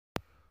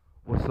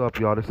What's up,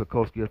 y'all? This is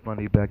Koski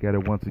Funny back at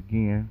it once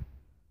again,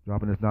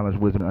 dropping this knowledge,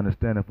 wisdom, and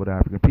understanding for the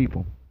African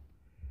people.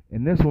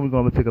 In this one, we're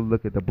going to take a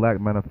look at the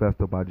Black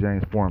Manifesto by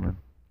James Foreman.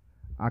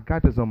 I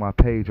got this on my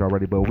page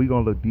already, but we're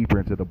going to look deeper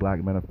into the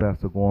Black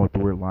Manifesto, going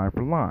through it line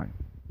for line.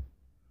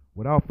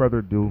 Without further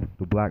ado,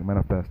 the Black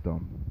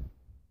Manifesto.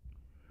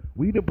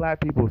 We, the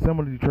black people,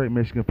 assembled in Detroit,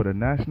 Michigan for the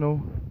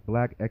National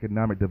Black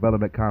Economic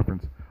Development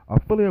Conference,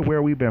 are fully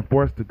aware we've been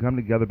forced to come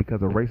together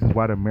because a racist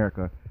white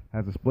America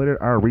has exploited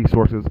our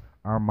resources,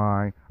 our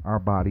mind, our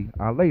body,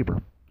 our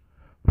labor.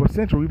 For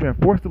centuries, we've been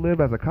forced to live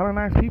as a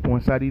colonized people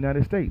inside the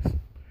United States,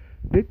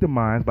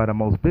 victimized by the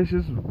most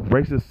vicious,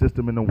 racist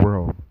system in the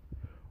world.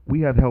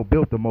 We have helped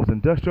build the most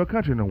industrial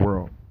country in the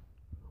world.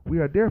 We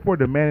are therefore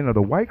demanding of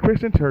the white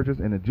Christian churches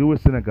and the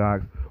Jewish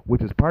synagogues,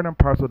 which is part and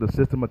parcel of the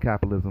system of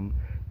capitalism,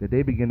 that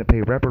they begin to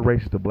pay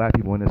reparations to black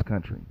people in this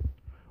country.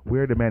 We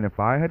are demanding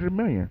 $500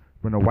 million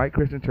from the white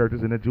Christian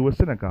churches and the Jewish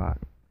synagogue.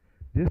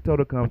 This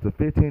total comes to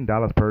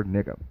 $15 per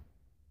nigga.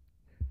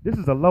 This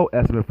is a low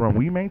estimate from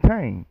we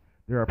maintain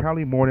there are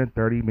probably more than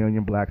 30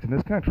 million blacks in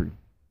this country.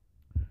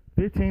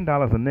 $15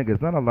 a nigga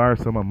is not a large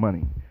sum of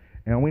money,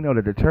 and we know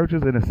that the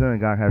churches and the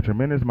synagogue have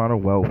tremendous amount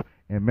of wealth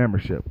and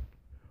membership.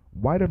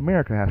 White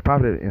America has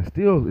profited and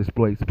still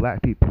exploits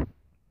black people.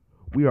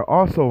 We are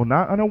also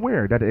not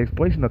unaware that the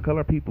exploitation of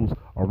colored peoples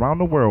around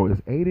the world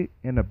is aided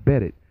and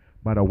abetted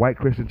by the white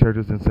Christian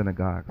churches and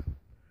synagogues.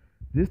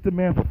 This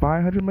demand for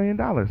 $500 million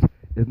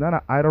is not an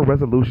idle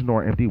resolution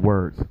or empty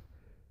words.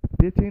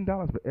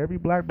 $15 for every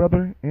black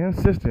brother and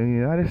sister in the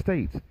United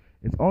States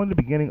is only the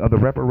beginning of the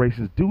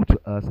reparations due to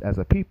us as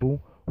a people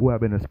who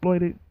have been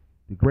exploited,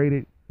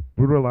 degraded,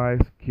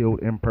 brutalized, killed,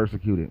 and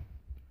persecuted.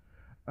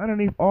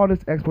 Underneath all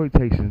this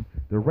exploitation,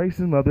 the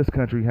racism of this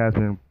country has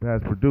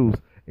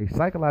produced a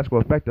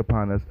psychological effect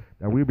upon us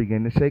that we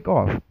begin to shake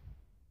off.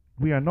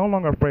 We are no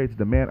longer afraid to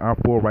demand our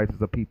full rights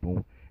as a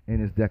people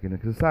in this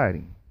decadent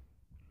society.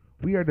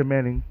 We are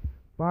demanding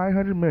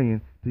 $500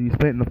 million to be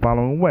spent in the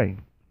following way.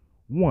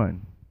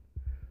 1.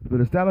 For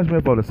the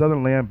establishment of the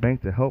Southern Land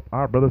Bank to help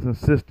our brothers and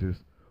sisters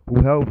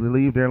who helped to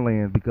leave their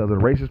lands because of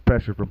racist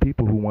pressure from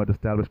people who want to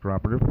establish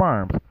cooperative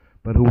farms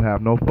but who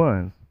have no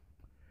funds.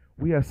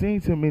 We have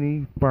seen too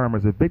many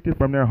farmers evicted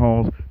from their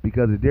homes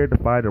because they dare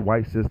defy the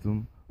white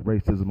system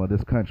racism of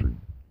this country.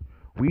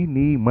 We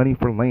need money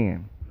for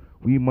land.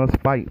 We must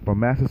fight for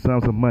massive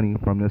sums of money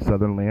from the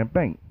Southern Land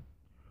Bank.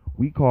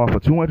 We call for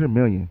 $200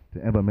 million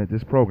to implement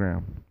this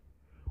program.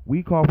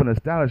 We call for the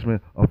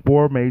establishment of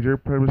 4 major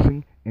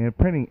publishing and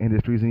printing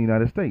industries in the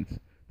United States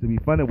to be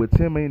funded with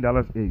 $10 million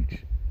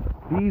each.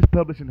 These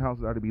publishing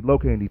houses are to be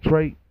located in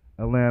Detroit,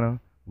 Atlanta,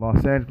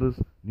 Los Angeles,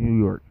 New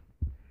York.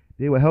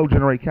 They will help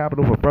generate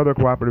capital for further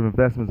cooperative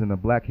investments in the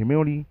black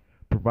community,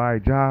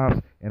 provide jobs,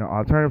 and an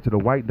alternative to the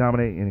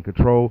white-dominated and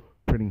controlled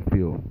printing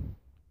field.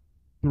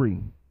 3.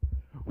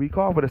 We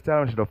call for the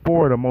establishment of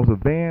 4 of the most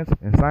advanced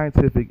and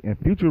scientific and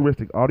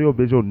futuristic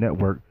audiovisual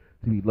networks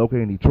to be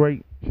located in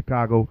Detroit,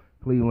 Chicago,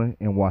 Cleveland,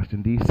 and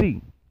Washington,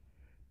 D.C.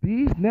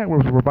 These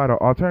networks will provide an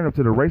alternative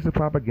to the racist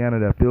propaganda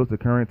that fills the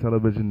current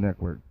television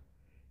network.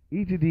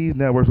 Each of these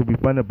networks will be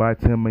funded by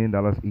 $10 million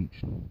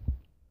each.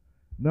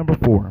 Number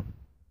 4.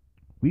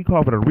 We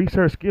call for the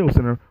Research Skills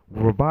Center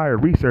will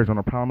provide research on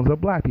the problems of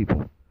black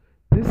people.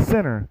 This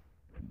center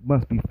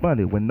must be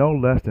funded with no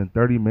less than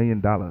 $30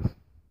 million.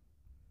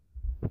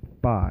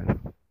 5.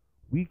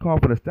 We call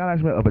for the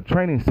establishment of a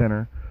training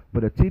center for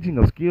the teaching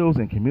of skills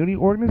in community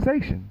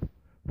organization,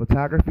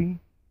 photography,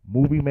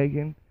 movie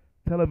making,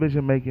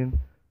 television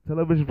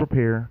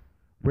repair,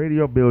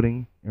 radio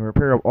building, and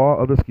repair of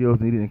all other skills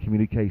needed in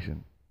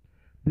communication.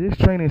 This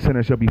training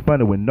center shall be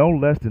funded with no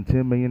less than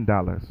 $10 million.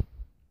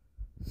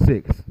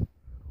 6.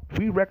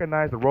 We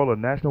recognize the role of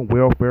National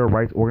Welfare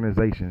Rights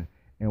Organization,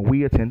 and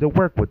we intend to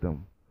work with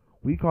them.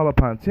 We call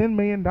upon $10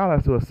 million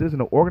to assist in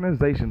the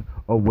organization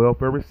of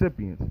welfare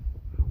recipients.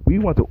 We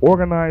want to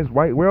organize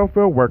white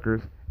welfare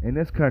workers in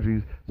this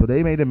country so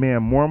they may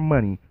demand more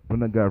money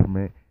from the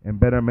government and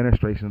better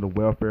administration of the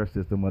welfare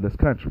system of this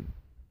country.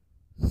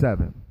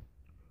 7.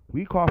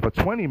 We call for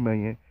 $20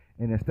 million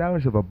in the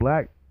establishment of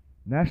a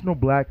National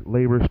Black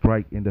Labor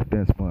Strike and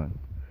Defense Fund.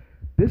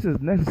 This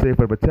is necessary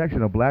for the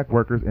protection of black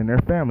workers and their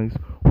families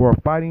who are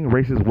fighting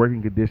racist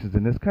working conditions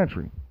in this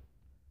country.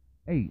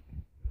 8.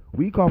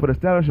 We call for the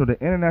establishment of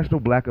the International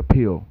Black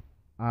Appeal,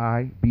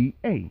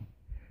 IBA.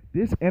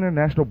 This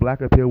International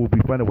Black Appeal will be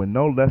funded with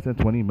no less than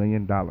 $20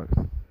 million.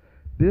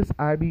 This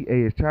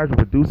IBA is charged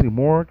with producing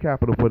more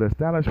capital for the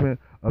establishment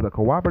of the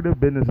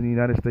cooperative business in the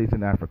United States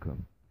and Africa,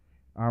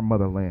 our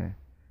motherland.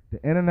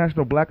 The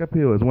International Black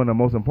Appeal is one of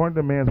the most important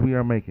demands we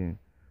are making,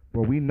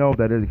 for we know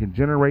that it can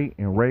generate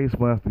and raise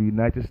funds to the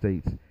United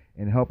States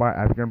and help our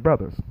African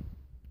brothers.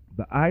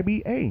 The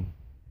IBA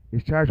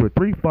is charged with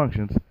 3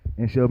 functions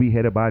and shall be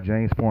headed by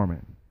James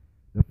Foreman.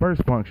 The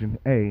first function,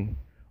 A,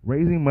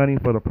 raising money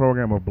for the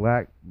program of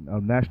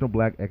National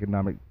Black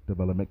Economic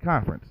Development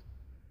Conference.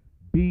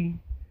 B,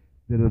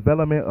 the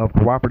development of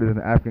cooperatives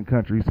in African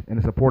countries and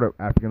the support of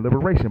African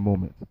liberation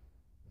movements.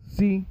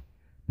 C,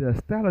 the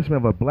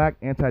establishment of a black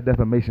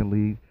Anti-Defamation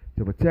League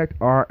to protect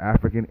our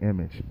African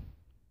image.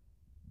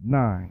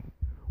 9.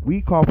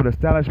 We call for the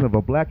establishment of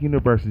a black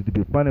university to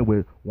be funded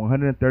with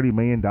 $130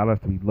 million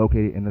to be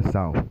located in the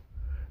South.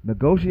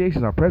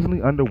 Negotiations are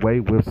presently underway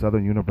with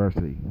Southern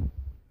University.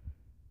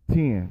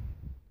 10.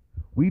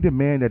 We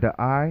demand that the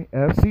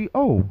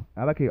IFCO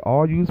allocate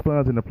all used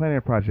funds in the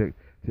planning project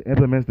to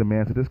implement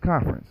demands of this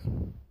conference.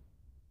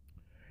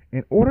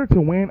 In order to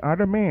win our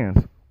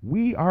demands,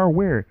 we are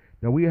aware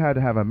that we have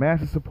to have a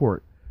massive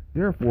support.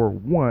 Therefore,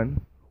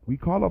 1. We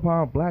call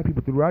upon black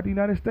people throughout the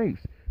United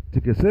States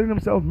to consider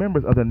themselves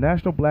members of the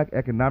National Black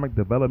Economic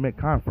Development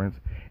Conference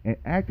and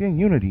act in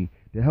unity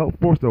to help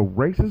force the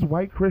racist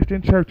white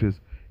Christian churches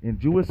and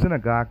Jewish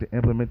synagogue to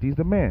implement these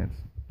demands.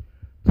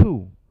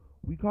 2.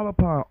 We call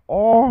upon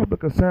all the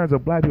concerns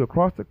of black people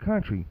across the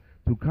country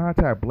to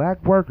contact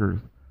black workers,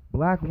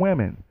 black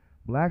women,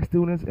 black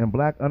students, and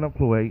black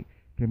unemployed,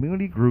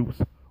 community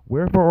groups,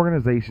 welfare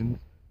organizations,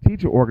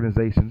 teacher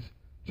organizations,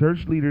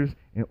 church leaders,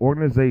 and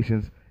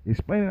organizations,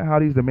 explaining how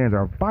these demands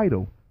are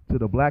vital to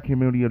the black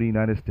community of the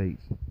United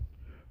States.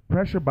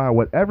 Pressure by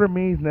whatever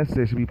means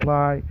necessary should be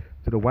applied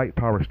to the white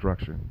power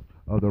structure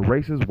of the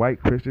racist white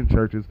Christian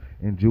churches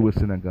and Jewish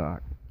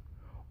synagogue.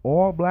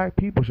 All black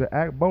people should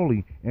act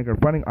boldly in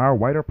confronting our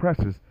white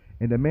oppressors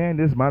and demand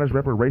this modest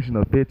reparation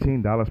of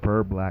 $15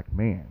 per black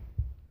man.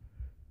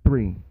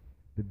 3.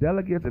 The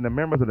delegates and the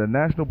members of the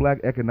National Black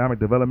Economic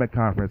Development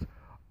Conference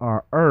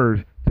are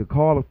urged to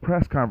call a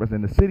press conference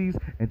in the cities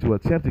and to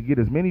attempt to get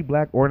as many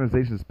black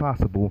organizations as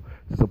possible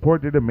to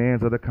support the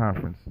demands of the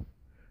conference.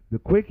 The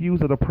quick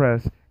use of the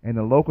press and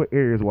the local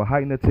areas will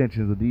heighten the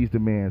tensions of these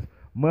demands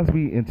must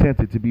be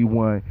intended to be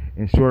won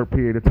in a short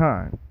period of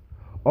time,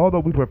 although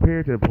we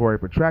prepare for a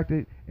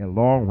protracted and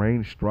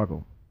long-range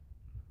struggle.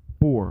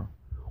 4.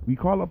 We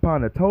call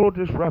upon the total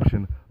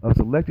disruption of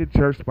selected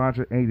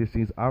church-sponsored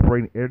agencies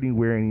operating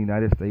everywhere in the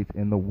United States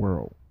and the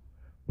world.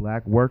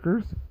 Black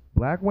workers,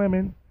 black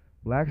women,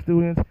 black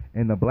students,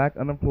 and the black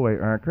unemployed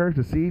are encouraged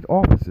to seize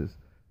offices,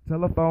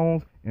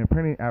 telephones, and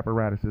printing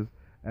apparatuses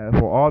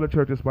for all the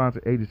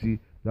church-sponsored agencies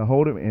to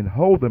hold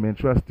them in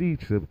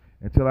trusteeship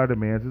until our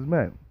demands is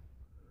met.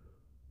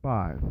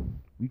 5.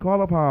 We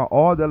call upon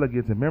all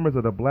delegates and members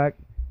of the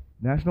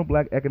National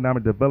Black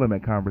Economic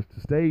Development Conference to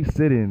stage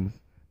sit-ins,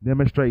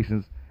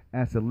 demonstrations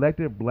at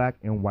selected black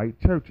and white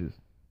churches.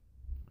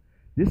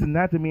 This is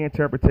not to be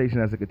interpreted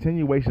as a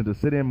continuation of the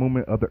sit-in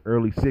movement of the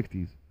early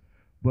 60s,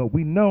 but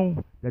we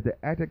know that the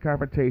active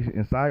confrontation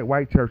inside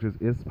white churches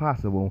is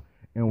possible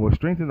and will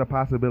strengthen the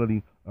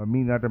possibility of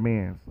meeting our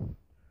demands.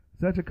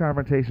 Such a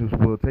confrontation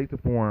will take the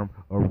form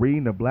of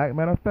reading the Black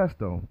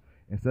Manifesto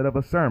instead of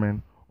a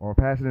sermon or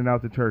passing it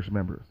out to church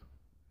members.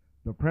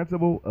 The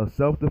principle of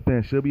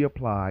self-defense should be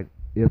applied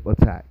if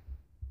attacked.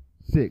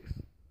 6.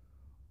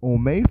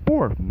 On May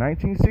 4th,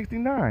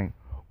 1969,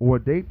 or a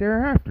date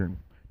thereafter,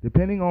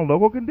 depending on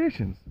local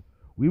conditions,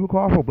 we will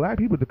call for black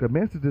people to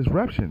commence the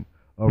disruption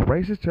of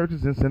racist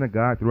churches and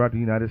synagogues throughout the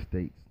United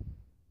States.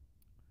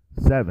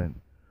 7.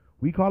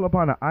 We call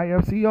upon the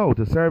IFCO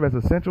to serve as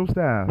a central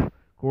staff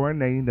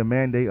coordinating the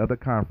mandate of the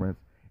conference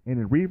and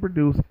to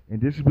reproduce and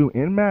distribute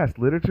en masse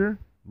literature,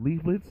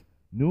 leaflets,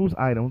 news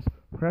items,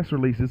 press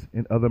releases,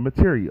 and other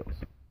materials.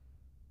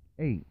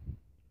 8.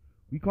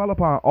 We call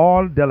upon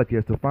all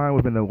delegates to find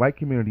within the white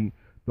community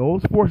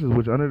those forces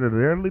which, under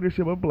their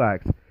leadership of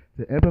blacks,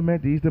 to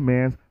implement these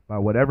demands by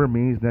whatever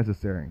means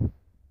necessary.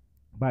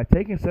 By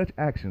taking such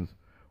actions,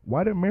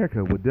 white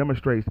America would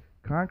demonstrate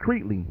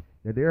concretely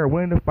that they are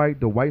willing to fight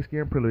the white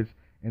skin privilege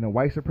and the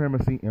white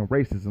supremacy and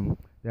racism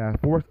that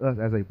have forced us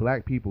as a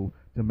black people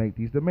to make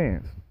these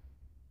demands.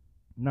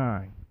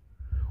 9.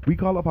 We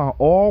call upon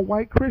all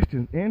white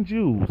Christians and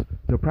Jews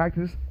to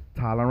practice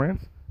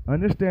tolerance,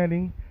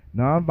 understanding,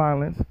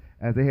 nonviolence,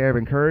 as they have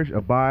encouraged,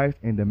 advised,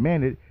 and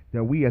demanded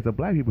that we as a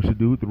black people should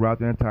do throughout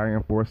the entire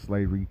enforced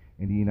slavery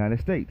in the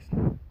United States.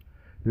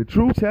 The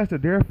true test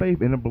of their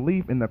faith and the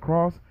belief in the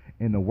cross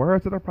and the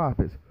words of the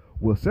prophets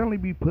will certainly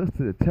be put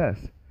to the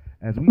test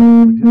as we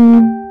legitimate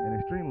and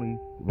extremely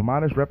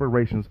modest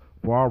reparations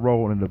for our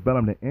role in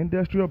developing the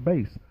industrial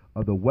base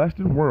of the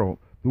Western world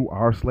through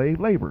our slave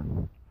labor.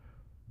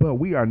 But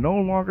we are no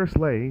longer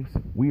slaves,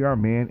 we are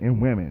men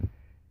and women,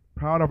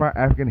 proud of our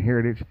African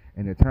heritage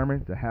and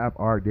determined to have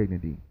our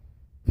dignity.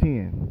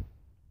 10.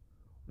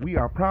 We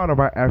are proud of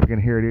our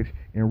African heritage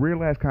and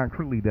realize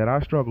concretely that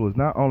our struggle is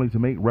not only to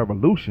make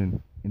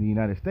revolution in the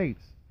United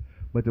States,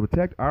 but to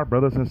protect our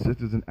brothers and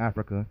sisters in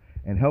Africa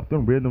and help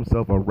them rid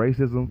themselves of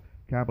racism,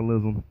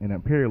 capitalism, and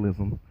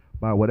imperialism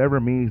by whatever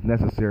means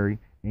necessary,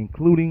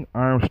 including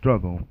armed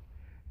struggle.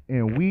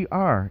 And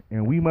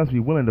we must be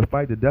willing to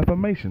fight the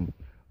defamation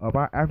of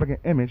our African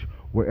image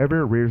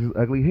wherever it rears its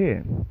ugly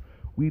head.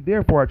 We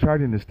therefore are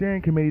charging the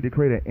steering committee to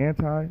create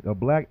a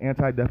Black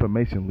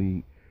Anti-Defamation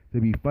League to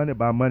be funded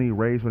by money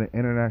raised from the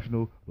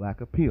International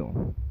Black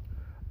Appeal.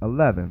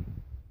 11.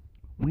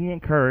 We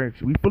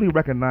fully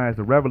recognize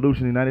the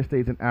revolution in the United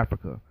States and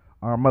Africa,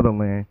 our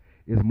motherland,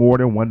 is more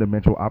than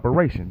one-dimensional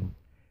operation.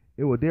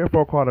 It will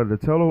therefore call for the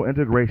total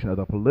integration of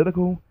the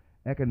political,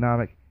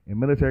 economic, and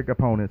military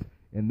components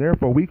and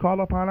therefore we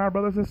call upon our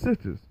brothers and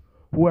sisters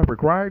who have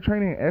required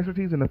training and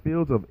expertise in the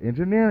fields of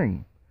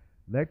engineering,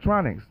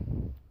 electronics,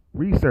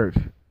 research,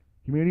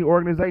 community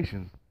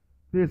organizations,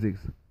 physics,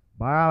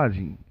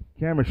 biology,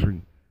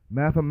 chemistry,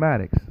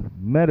 mathematics,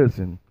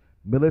 medicine,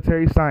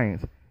 military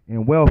science,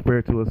 and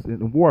warfare to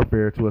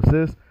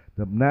assist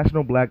the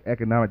National Black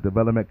Economic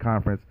Development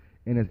Conference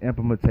in its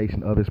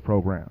implementation of its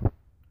program.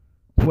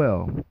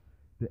 12.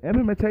 The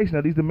implementation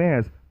of these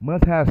demands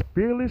must have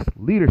fearless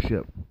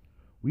leadership.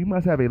 We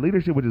must have a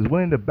leadership which is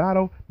willing to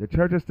battle the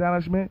church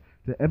establishment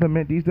to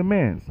implement these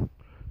demands.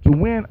 To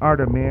win our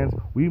demands,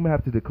 we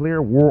have to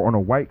declare war on the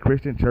white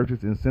Christian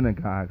churches and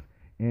synagogues,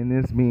 and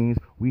this means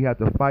we have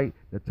to fight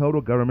the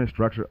total government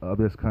structure of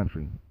this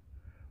country.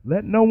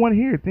 Let no one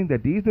here think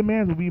that these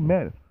demands will be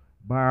met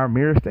by our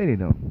mere stating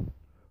them.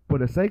 For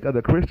the sake of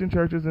the Christian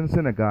churches and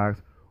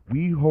synagogues,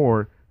 we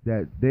hoard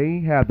that they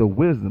have the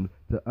wisdom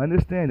to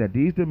understand that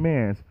these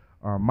demands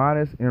are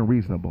modest and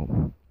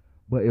reasonable.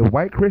 But if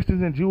white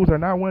Christians and Jews are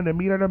not willing to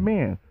meet our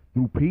demand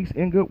through peace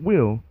and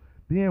goodwill,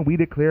 then we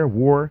declare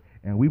war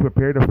and we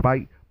prepare to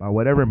fight by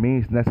whatever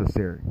means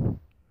necessary.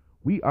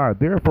 We are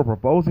therefore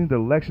proposing the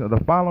election of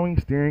the following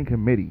steering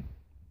committee: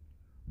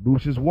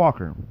 Lucius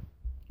Walker,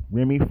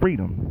 Remy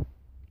Freedom,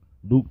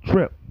 Luke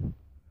Tripp,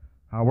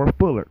 Howard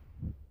Fuller,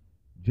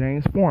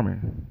 James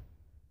Foreman,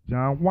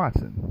 John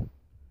Watson,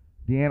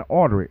 Dan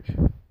Aldrich,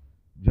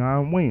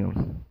 John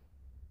Williams,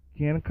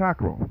 Ken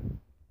Cockrell,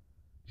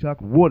 Chuck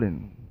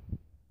Wooden,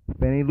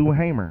 Fannie Lou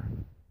Hamer,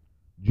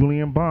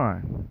 Julian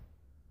Bond,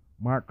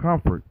 Mark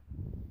Comfort,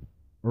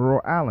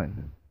 Earl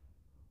Allen,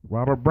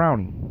 Robert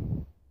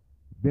Browning,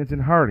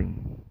 Vincent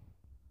Harding,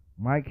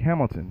 Mike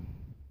Hamilton,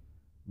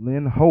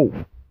 Lynn Hope,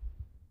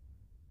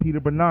 Peter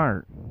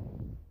Bernard,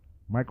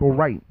 Michael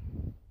Wright,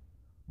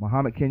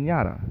 Muhammad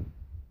Kenyatta,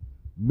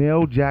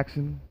 Mel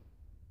Jackson,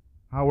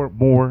 Howard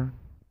Moore,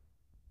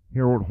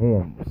 Harold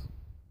Holmes.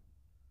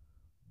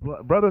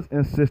 Brothers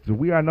and sisters,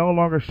 we are no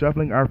longer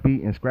shuffling our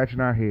feet and scratching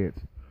our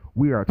heads.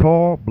 We are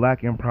tall,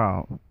 black, and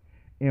proud.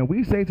 And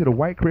we say to the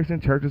white Christian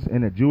churches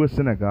and the Jewish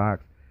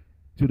synagogues,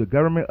 to the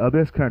government of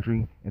this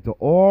country, and to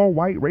all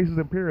white racist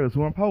imperialists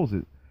who impose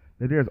it,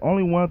 that there is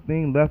only one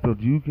thing left that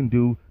you can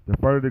do to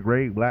further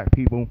degrade black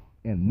people,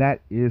 and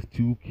that is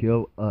to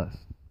kill us.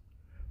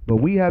 But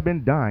we have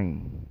been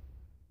dying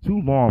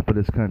too long for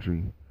this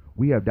country.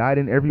 We have died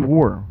in every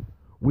war.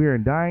 We are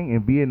dying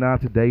in Vietnam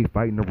today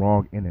fighting the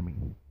wrong enemy.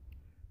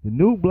 The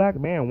new black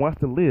man wants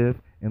to live,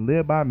 and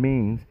live by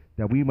means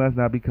that we must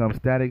not become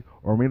static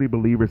or merely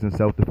believers in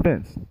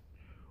self-defense.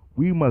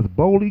 We must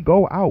boldly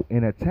go out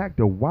and attack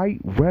the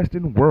white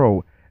Western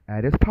world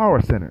at its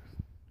power centers.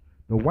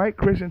 The white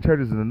Christian church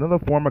is another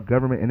form of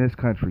government in this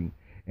country,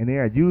 and they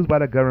are used by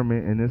the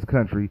government in this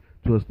country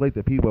to exploit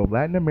the people of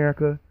Latin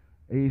America,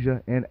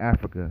 Asia, and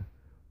Africa.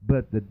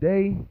 But the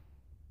day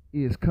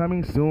is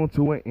coming soon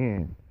to an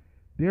end.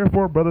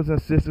 Therefore, brothers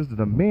and sisters, the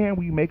demand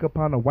we make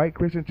upon the white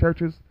Christian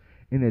churches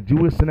and the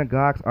Jewish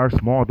synagogues are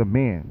small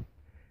demand.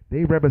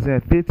 They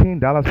represent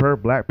 $15 per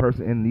black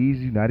person in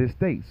these United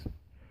States.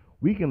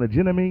 We can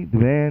legitimately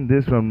demand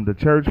this from the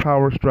church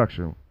power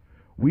structure.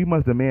 We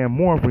must demand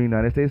more from the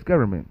United States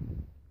government.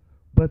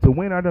 But to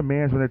win our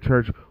demands from the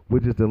church,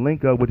 which is to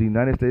link up with the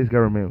United States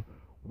government,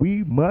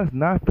 we must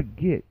not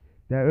forget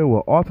that it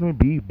will ultimately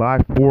be by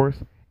force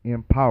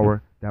and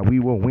power that we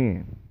will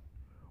win.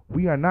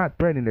 We are not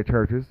threatening the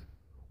churches.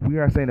 We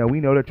are saying that we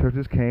know the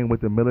churches came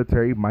with the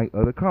military might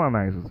of the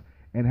colonizers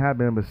and have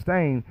been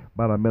sustained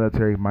by the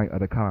military might of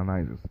the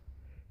colonizers.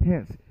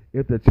 Hence,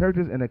 if the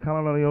churches in the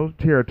colonial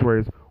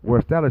territories were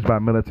established by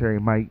military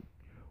might,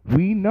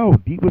 we know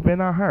deep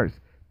within our hearts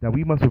that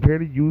we must prepare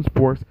to use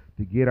force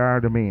to get our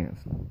demands.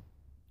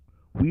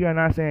 We are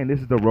not saying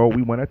this is the road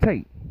we want to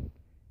take.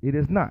 It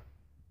is not.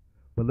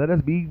 But let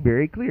us be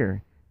very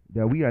clear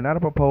that we are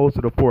not opposed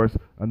to the force,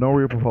 nor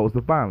we are opposed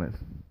to violence.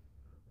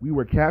 We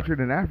were captured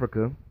in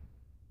Africa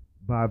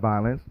by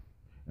violence,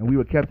 and we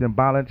were kept in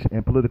bondage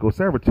and political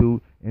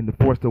servitude and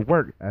forced to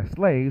work as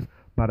slaves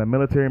by the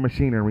military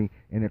machinery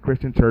and the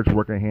Christian church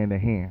working hand in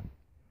hand.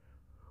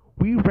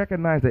 We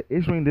recognize that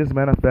issuing this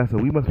manifesto,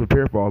 we must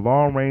prepare for a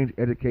long-range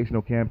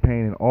educational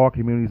campaign in all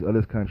communities of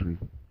this country.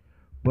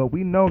 But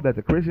we know that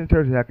the Christian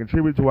churches have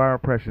contributed to our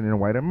oppression in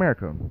white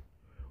America.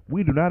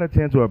 We do not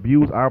intend to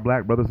abuse our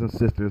black brothers and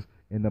sisters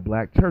in the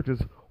black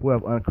churches who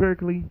have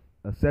uncritically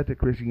accepted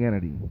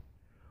Christianity.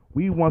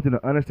 We want them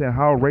to understand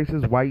how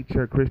racist white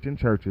Christian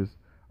churches,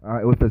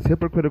 with its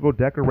hypocritical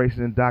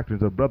declarations and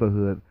doctrines of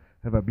brotherhood,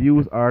 have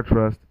abused our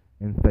trust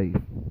and faith.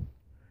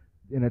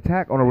 An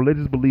attack on the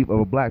religious belief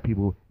of black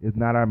people is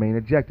not our main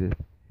objective,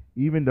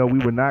 even though we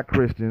were not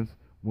Christians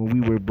when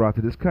we were brought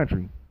to this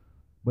country.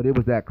 But it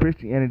was that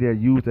Christianity that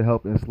used to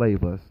help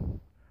enslave us.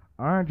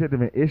 Our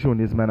objective in issuing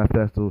this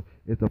manifesto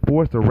is to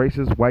force the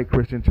racist white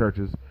Christian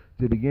churches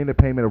to begin the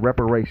payment of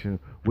reparations,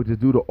 which is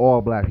due to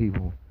all black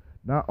people,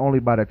 not only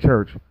by the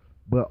church,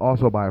 but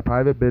also by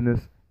private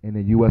business and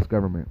the U.S.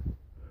 government.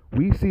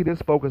 We see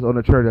this focus on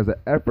the church as an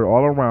effort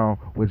all around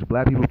which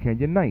black people can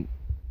unite.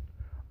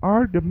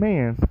 Our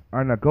demands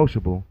are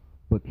negotiable,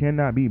 but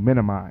cannot be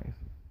minimized.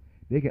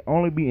 They can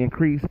only be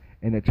increased,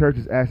 and the church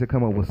is asked to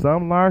come up with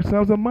some large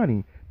sums of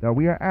money that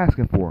we are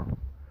asking for.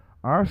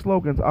 Our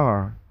slogans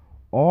are,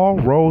 all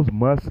roads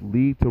must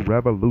lead to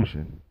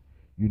revolution.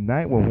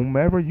 Unite with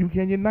whomever you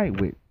can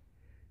unite with.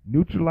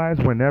 Neutralize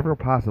whenever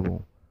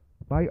possible.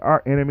 Fight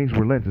our enemies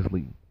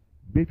relentlessly.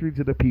 Victory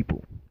to the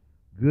people.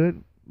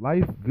 Good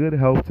life, good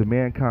health to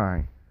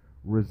mankind.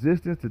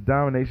 Resistance to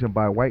domination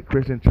by white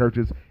Christian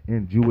churches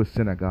and Jewish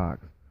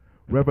synagogues.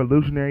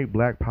 Revolutionary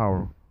black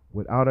power.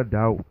 Without a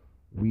doubt,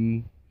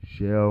 we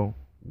shall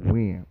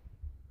win.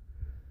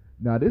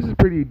 Now, this is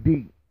pretty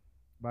deep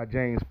by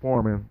James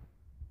Foreman,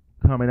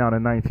 coming out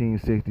in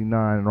 1969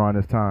 around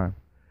this time.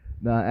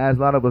 Now, as a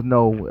lot of us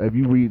know, if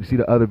you see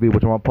the other video,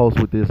 which I'm gonna post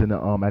with this in the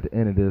at the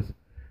end of this,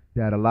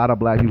 that a lot of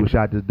black people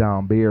shot this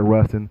down. Beard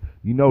Rustin,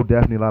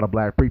 definitely a lot of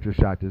black preachers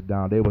shot this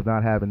down. They was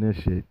not having this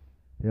shit.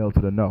 Hell to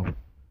the no.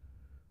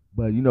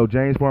 But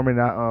James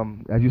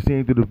Foreman, as you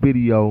seen through the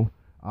video,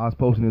 I was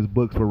posting his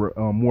books for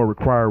more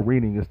required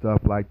reading and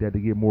stuff like that to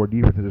get more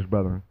deeper into this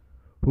brother,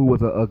 who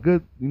was a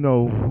good, who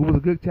was a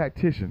good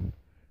tactician,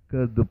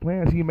 because the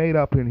plans he made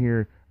up in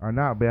here are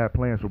not bad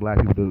plans for black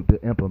people to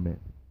implement.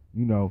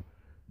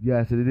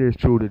 Yes, it is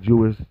true that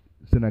Jewish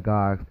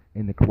synagogues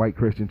and the white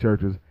Christian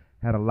churches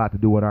had a lot to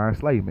do with our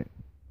enslavement.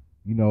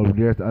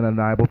 There's the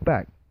undeniable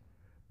fact.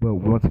 But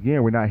once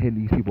again, we're not hitting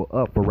these people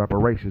up for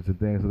reparations and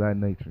things of that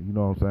nature. You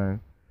know what I'm saying?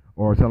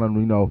 Or telling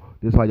them,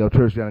 this is how your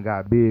church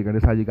got big, or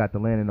this is how you got the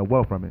land and the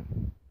wealth from it.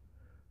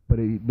 But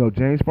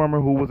James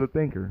Foreman, who was a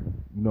thinker,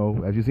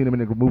 as you seen him in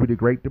the movie The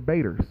Great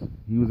Debaters,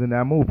 he was in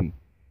that movie.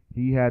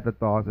 He had the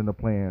thoughts and the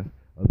plans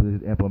of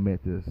to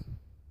implement this.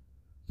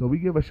 So we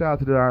give a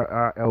shout out to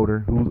our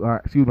elder,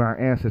 our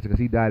ancestor, because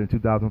he died in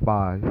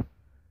 2005.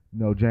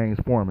 James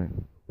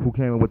Foreman, who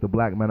came up with the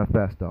Black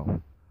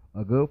Manifesto.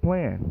 A good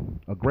plan,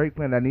 a great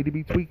plan that need to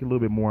be tweaked a little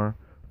bit more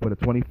for the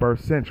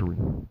 21st century.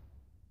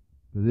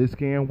 Because this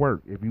can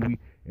work if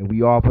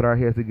we all put our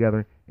heads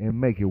together and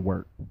make it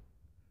work.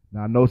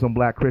 Now, I know some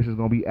black Christians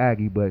going to be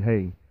aggy, but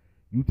hey,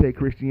 you take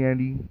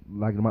Christianity,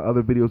 like in my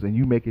other videos, and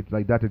you make it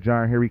like Dr.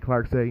 John Henry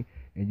Clark say,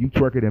 and you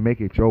twerk it and make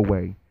it your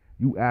way.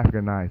 You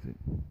Africanize it,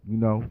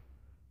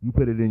 You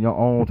put it in your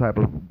own type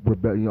of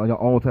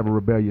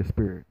rebellious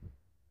spirit.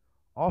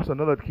 Also,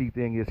 another key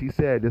thing is he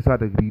said this had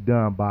to be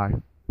done by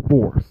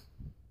force,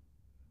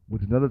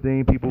 which is another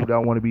thing people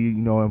don't want to be,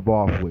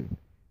 involved with,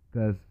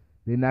 because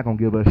they're not going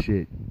to give us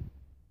shit.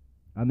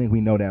 I think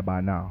we know that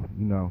by now,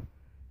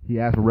 He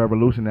asked for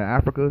revolution in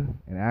Africa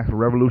and asked for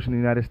revolution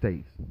in the United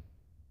States.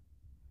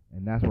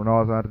 And that's where it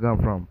all had to come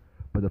from.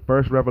 But the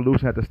first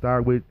revolution had to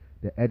start with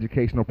the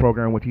educational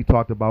program, which he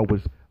talked about,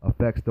 which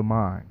affects the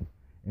mind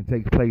and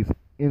takes place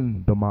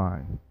in the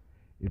mind.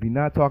 If you're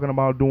not talking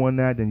about doing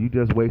that, then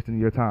you're just wasting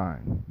your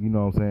time. You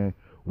know what I'm saying?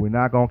 We're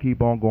not going to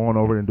keep on going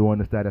over and doing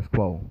the status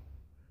quo.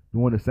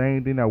 Doing the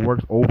same thing that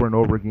works over and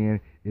over again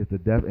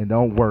and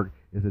don't work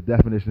is the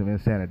definition of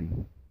insanity.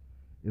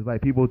 It's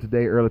like people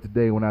earlier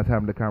today, when I was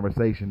having the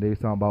conversation, they was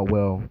talking about,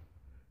 well,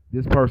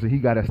 this person, he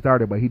got it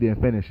started, but he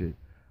didn't finish it.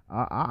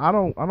 I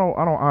don't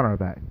honor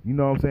that. You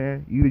know what I'm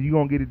saying? Either you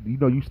gonna get it,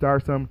 you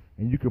start something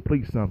and you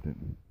complete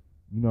something.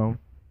 You know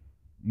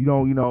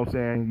what I'm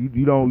saying?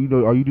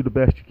 Or you do the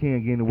best you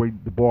can getting to where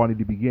the ball need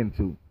to be getting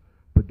to.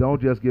 But don't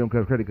just give him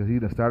credit because he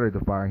done started the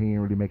fire. He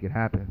didn't really make it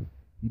happen.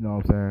 You know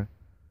what I'm saying?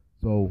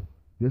 So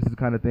this is the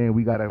kind of thing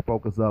we gotta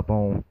focus up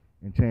on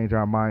and change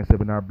our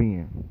mindset and our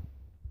being.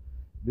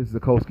 This is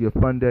Iskosi of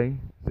Fun Day,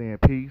 saying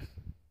peace.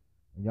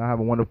 And y'all have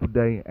a wonderful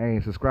day.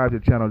 And subscribe to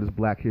the channel. This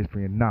Black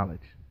History and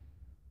Knowledge.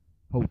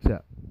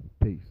 Hotep.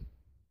 Peace.